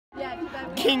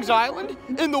Kings Island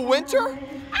in the winter.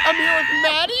 I'm here with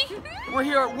Maddie. We're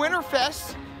here at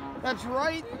Winterfest. That's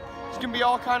right. It's gonna be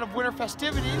all kind of winter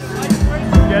festivities.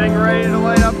 Getting ready to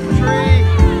light up the tree.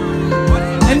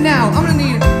 And now I'm gonna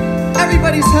need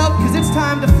everybody's help because it's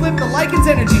time to flip the Lycans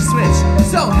energy switch.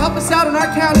 So help us out on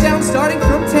our countdown starting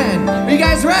from 10. Are you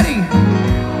guys ready?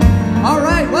 All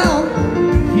right, well,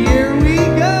 here we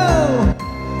go.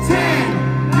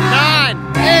 10, 9,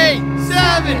 8,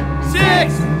 7,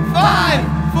 6, 5,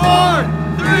 4,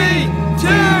 3, 2,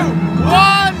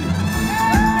 1.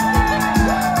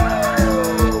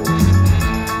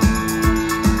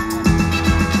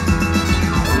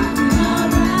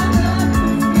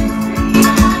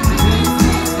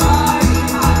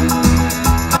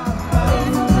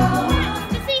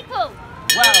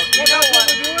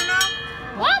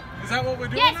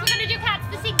 Yes, we're gonna do Cats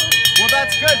the sequel. Well,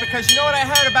 that's good because you know what I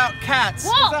heard about cats?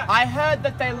 What? I heard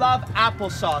that they love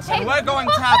applesauce, Hey, and we're going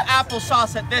to have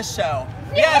applesauce at this show.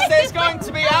 Yes, there's going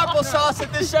to be applesauce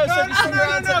at this show, so just stick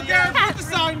around to the Gary, put the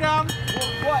sign down.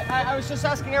 What? I was just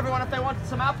asking everyone if they wanted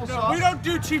some applesauce. No, we don't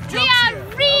do cheap jokes We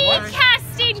here. are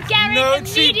recasting Gary No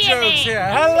immediately. cheap jokes here.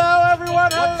 Hello,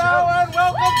 everyone. Hello, and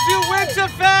welcome to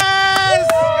Winterfest.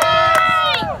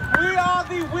 We are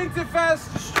the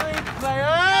Winterfest Street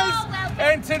Players.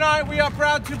 And tonight we are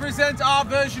proud to present our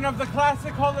version of the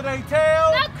classic holiday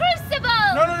tale. The Crucible.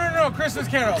 No. Christmas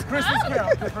Carol. Christmas Carol.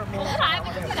 Different movie.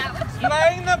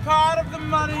 Playing the part of the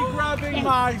money-grubbing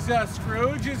miser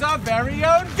Scrooge is our very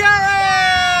own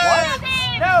Gary. What?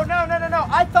 No.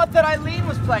 I thought that Eileen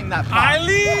was playing that part.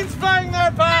 Eileen's playing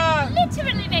that part.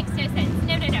 Literally makes no sense.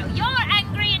 No. You're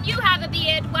angry and you have a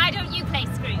beard. Why don't you play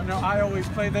Scrooge? No, I always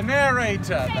play the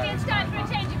narrator. Maybe it's time for a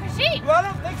change of regime. Well, I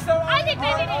don't think so. I think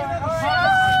maybe it is.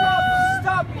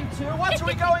 Stop, you two. What are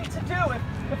we going to do?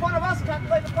 If one of us can't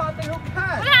play the part, then who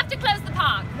can? We'll have to close the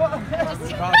park.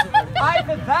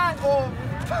 Either that or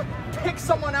pick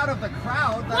someone out of the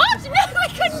crowd. What? No, we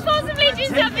couldn't possibly do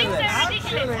something so ridiculous.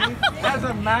 Actually, as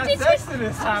a mass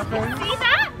exodus happens, See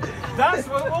that? that's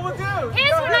what we'll do.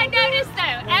 Here's what I noticed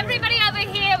though. Everybody over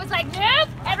here was like, nope.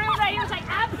 Everyone right here was like,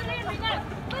 absolutely no.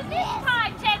 But this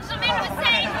time, gentlemen was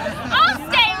saying, I'll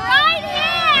stay right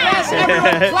here. Yes,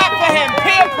 everyone clap for him.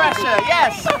 Peer pressure,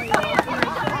 yes.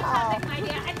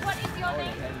 And what is your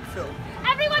name? Phil.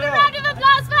 Everyone a round of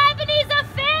applause for Ebenezer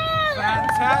Phil.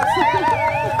 Fantastic.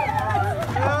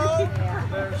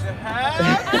 There's your hat. Oh,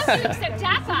 you look so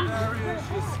dapper. There is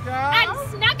your scarf. And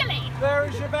snuggly. There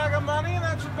is your bag of money, and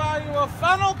that should buy you a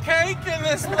funnel cake in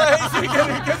this place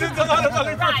because it's a lot of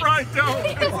money for fried dough.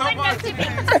 It's so much.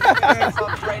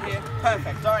 Right here.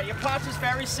 Perfect. All right, your part is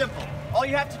very simple. All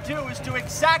you have to do is do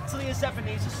exactly as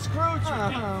Ebenezer Scrooge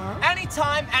would do.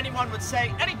 Anytime anyone would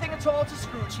say anything at all to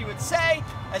Scrooge, he would say,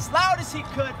 as loud as he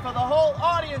could for the whole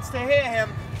audience to hear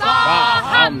him, Bah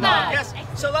humbug! Yes,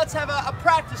 so let's have a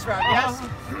practice round, yes?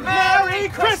 Merry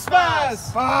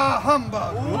Christmas! Bah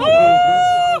humbug!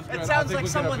 It sounds like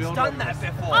someone's done that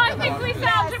before. I think we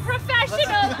found a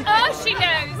professional. Oh, she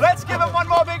knows. Let's give him one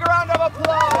more big round of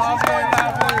applause. All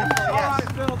Yes.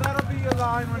 right, Phil, that'll be your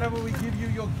line whenever we give you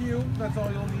your cue. That's all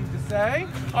you'll need to say.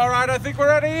 All right, I think we're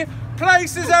ready.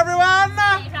 Places, everyone!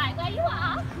 Right where you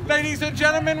are. Ladies and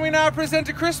gentlemen, we now present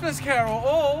a Christmas Carol.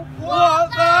 Oh,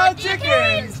 what the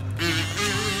dickens!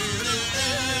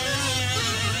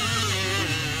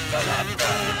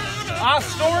 Our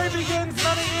story begins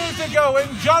many years ago in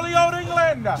jolly old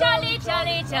England. Jolly. It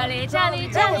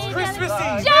was Christmas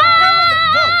Eve.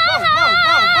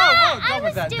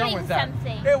 Done with that.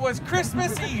 Something. It was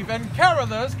Christmas Eve, and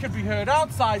carolers could be heard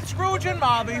outside Scrooge and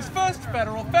Marley's First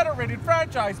Federal Federated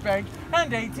Franchise Bank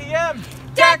and ATM.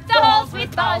 Deck the halls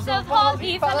with boughs of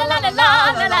holly, fa la la la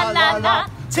la la la la la.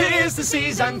 'Tis the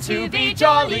season to be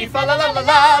jolly, fa la la la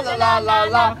la la la la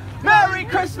la. Merry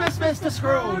Christmas, Mr.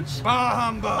 Scrooge. Bah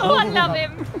humbug. Oh, I love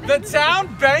him. The town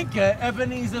banker,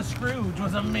 Ebenezer Scrooge,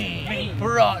 was a mean,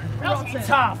 rotten,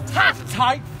 tough,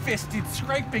 tight-fisted,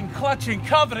 scraping, clutching,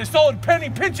 covetous, old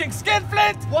penny-pinching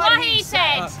skinflint. What he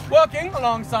said. Working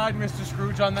alongside Mr.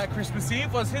 Scrooge on that Christmas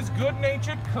Eve was his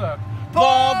good-natured clerk,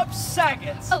 Bob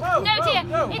Saget. Oh, no dear.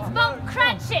 It's Bob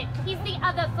Cratchit. He's the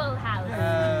other Full House.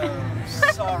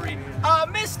 Sorry.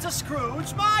 Mr.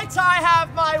 Scrooge, might I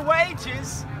have my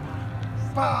wages?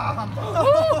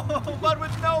 But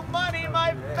with no money,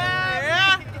 my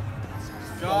family.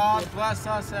 God bless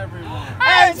us, everyone.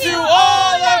 And to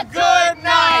all a good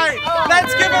night.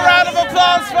 Let's give a round of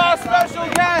applause for our special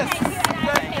guest.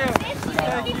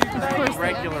 Thank you.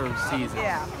 Regular season.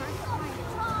 Yeah.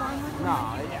 No,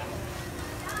 yeah.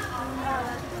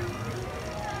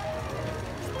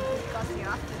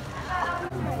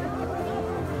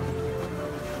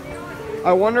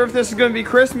 I wonder if this is gonna be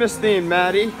Christmas themed,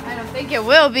 Maddie. I don't think it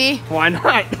will be. Why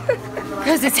not?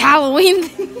 Because it's Halloween.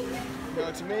 No,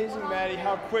 it's amazing, Maddie,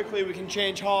 how quickly we can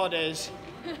change holidays.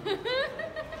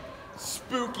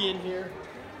 Spooky in here.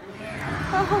 Oh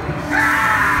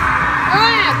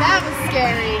yeah, that was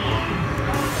scary.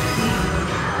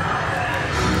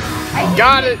 I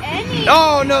Got it. Any.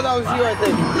 Oh no, that was you, I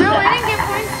think. No, I didn't get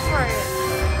points for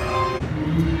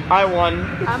it. I won.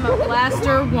 I'm a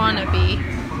blaster wannabe.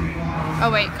 Oh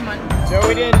wait, come on. So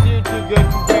we didn't do too good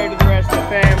compared to the rest of the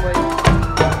family.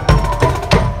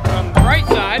 On the right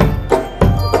side.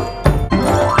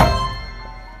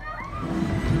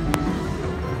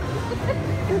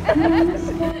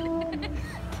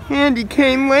 Candy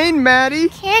Cane Lane, Maddie.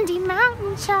 Candy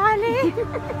Mountain, Charlie.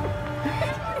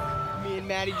 Me and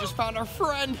Maddie just found our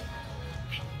friend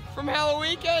from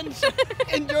Halloween weekends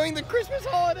enjoying the Christmas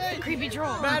holiday. Creepy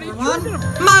troll. Maddie,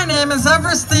 My name is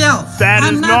Everest the Elf. That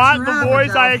I'm is not your the average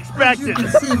voice I elf, expected. As you can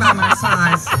see by my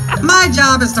size. My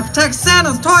job is to protect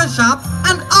Santa's toy shop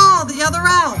and all the other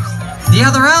elves. The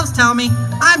other elves tell me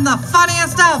I'm the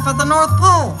funniest elf at the North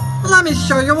Pole. Let me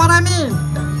show you what I mean.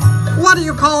 What do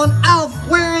you call an elf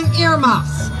wearing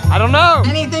earmuffs? I don't know.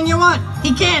 Anything you want.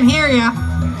 He can't hear you.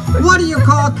 What do you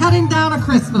call cutting down a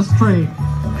Christmas tree?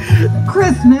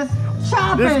 Christmas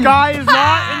shopping. This guy is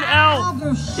not an elf.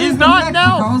 He's not an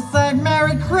elf. Say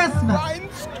Merry Christmas. I'm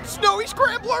Snowy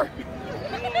Scrambler.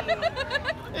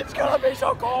 It's gonna be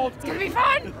so cold. It's gonna be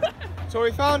fun. So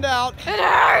we found out It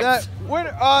hurts. that when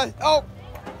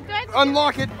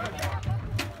unlock it.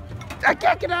 I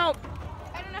can't get out.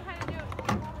 I don't know how to do it.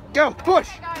 Go push.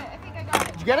 I got it. I think I got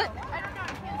it. Did you get it? I don't know. I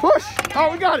can't. Push.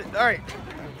 Oh, we got it. All right.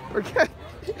 We're good.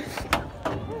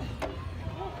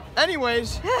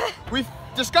 Anyways, we've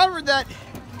discovered that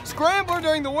Scrambler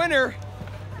during the winter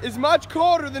is much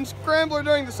colder than Scrambler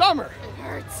during the summer. It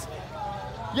hurts.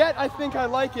 Yet I think I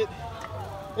like it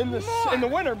in the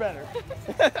winter better.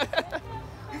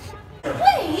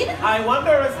 Wade? I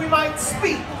wonder if we might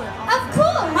speak. Of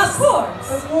course. Of course.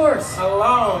 Of course.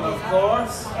 Alone, of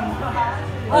course.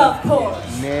 Of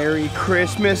course. Merry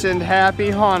Christmas and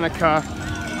Happy Hanukkah.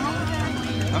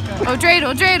 Oh,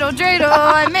 dreidel, dreidel, dreidel.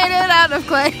 I made it out of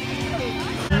clay.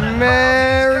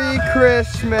 Merry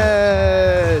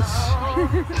Christmas.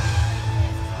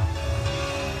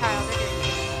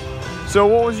 So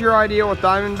what was your idea with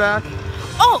Diamondback?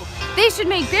 Oh, they should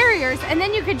make barriers and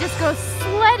then you could just go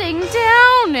sledding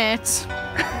down it.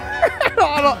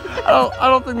 I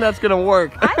don't think that's gonna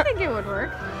work. I think it would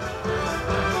work.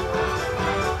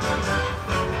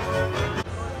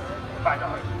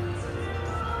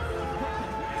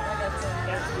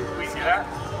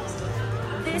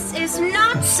 This is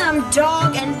not some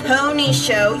dog and pony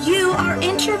show you are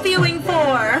interviewing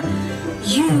for.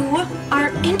 You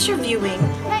are interviewing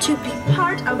to be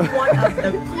part of one of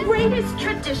the greatest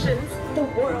traditions the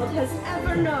world has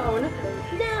ever known.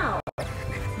 Now,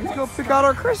 Let's go pick out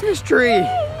our Christmas tree.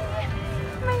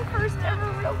 My first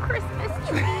ever real Christmas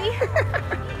tree.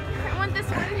 I want this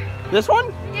one. This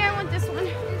one? Yeah, I want this one.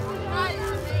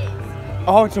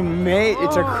 Oh, it's a maze.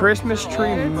 It's a Christmas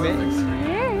tree maze.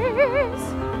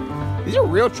 Yes. These are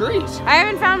real trees. I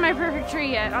haven't found my perfect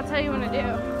tree yet. I'll tell you when I do.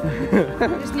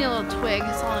 I just need a little twig.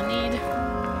 That's all I need.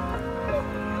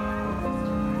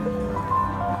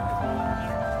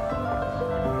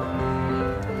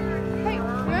 Hey,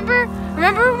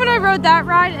 remember when I rode that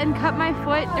ride and cut my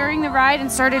foot during the ride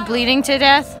and started bleeding to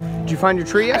death? Did you find your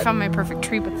tree yet? I found my perfect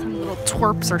tree, but some little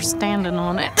twerps are standing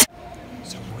on it.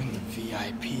 So we're in the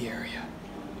VIP area,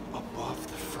 above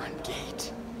the front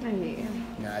gate.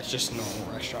 Nah, it's just a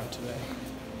normal restaurant today.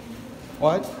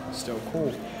 What? Still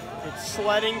cool. It's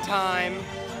sledding time.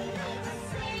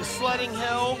 The sledding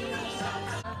hill.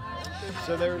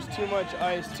 So there was too much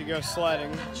ice to go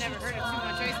sledding. Never heard of too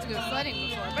much ice to go sledding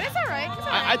before, but it's alright.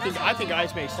 I think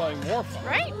ice makes sledding more fun.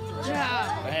 Right?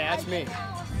 Yeah. Hey, that's me.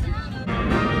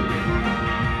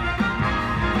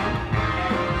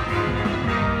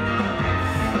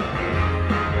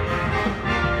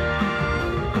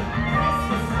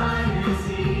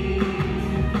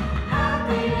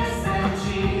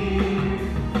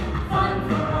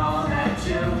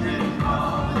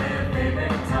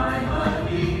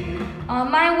 On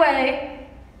my way,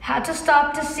 had to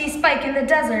stop to see Spike in the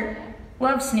desert.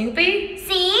 Love Snoopy?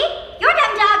 See? Your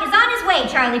dumb dog is on his way,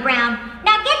 Charlie Brown.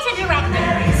 Now get to directing. The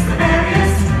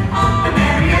merriest, oh the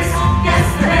merriest, yes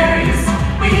the merriest.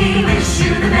 We wish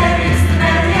you the merriest, the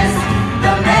merriest,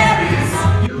 the merriest.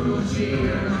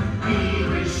 Eugene, we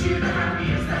wish you the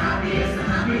happiest, the happiest, the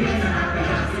happiest, the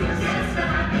happiest, yes the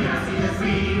happiest, yes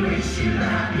we wish you the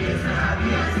happiest, the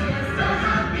happiest, the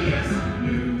happiest.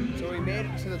 So we made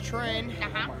it to the train.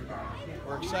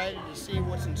 excited to see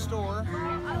what's in store.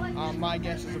 My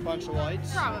guess is a bunch of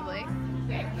lights. Probably.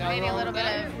 Maybe a little bit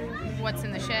of what's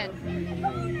in the shed.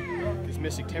 Because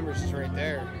Mystic Timbers is right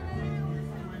there.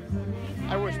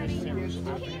 I wish Mystic Timbers was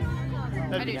out there.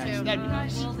 I do too. That'd be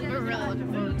nice. We're really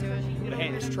looking forward to it. But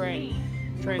hey, this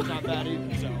train's not bad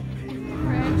either, so.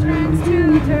 Entrance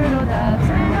to Turtle Doves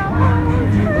and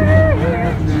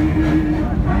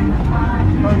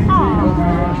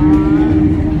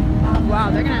wow,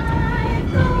 they're gonna.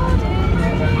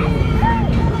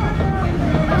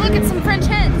 Oh, look at some French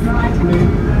hens.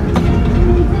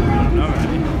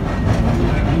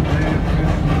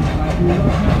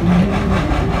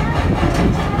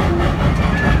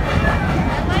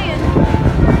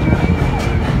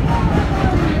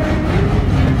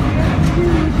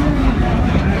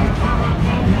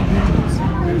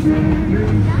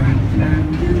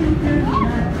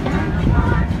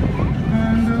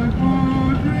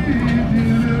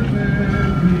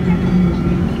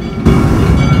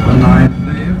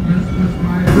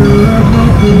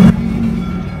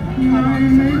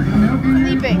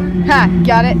 Leaping. Ha,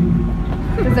 got it.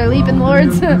 Because they're leaping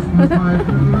lords.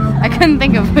 I couldn't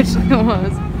think of which it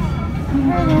was.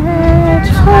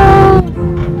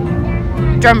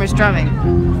 Drummers drumming.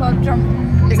 12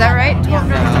 drummers. Is that right? 12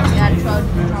 drummers. Yeah,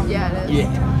 12 drummers. Yeah, it is. Yeah.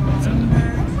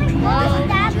 12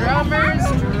 drummers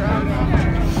drumming.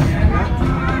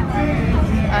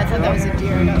 I thought that was a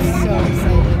deer. I got so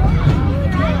excited.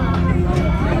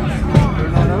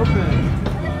 They're not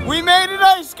open. We made it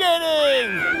ice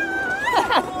skating!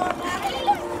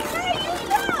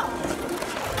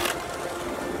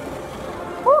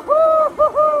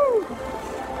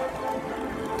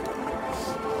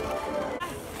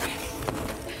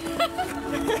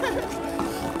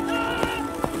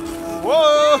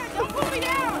 Whoa! Don't pull me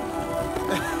down!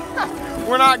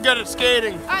 We're not good at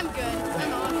skating. I'm good.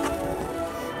 I'm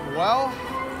on. Well,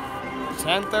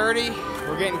 10:30.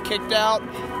 We're getting kicked out.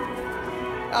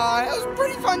 It was a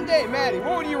pretty fun day, Maddie.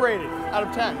 What would you rate it out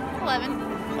of 10? 11.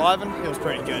 11? It was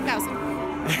pretty good. 1,000.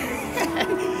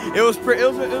 It was a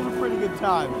pretty good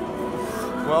time.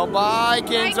 Well, bye,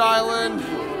 Kings Island.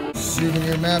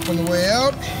 Souvenir map on the way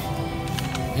out,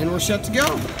 and we're set to go.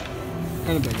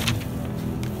 And a big one.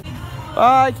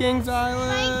 Bye, Kings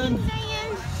Island. Bye, Kings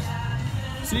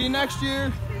Island. See you next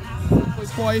year.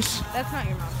 Twice. That's not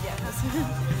your mom.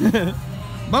 Yeah.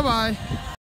 Bye-bye.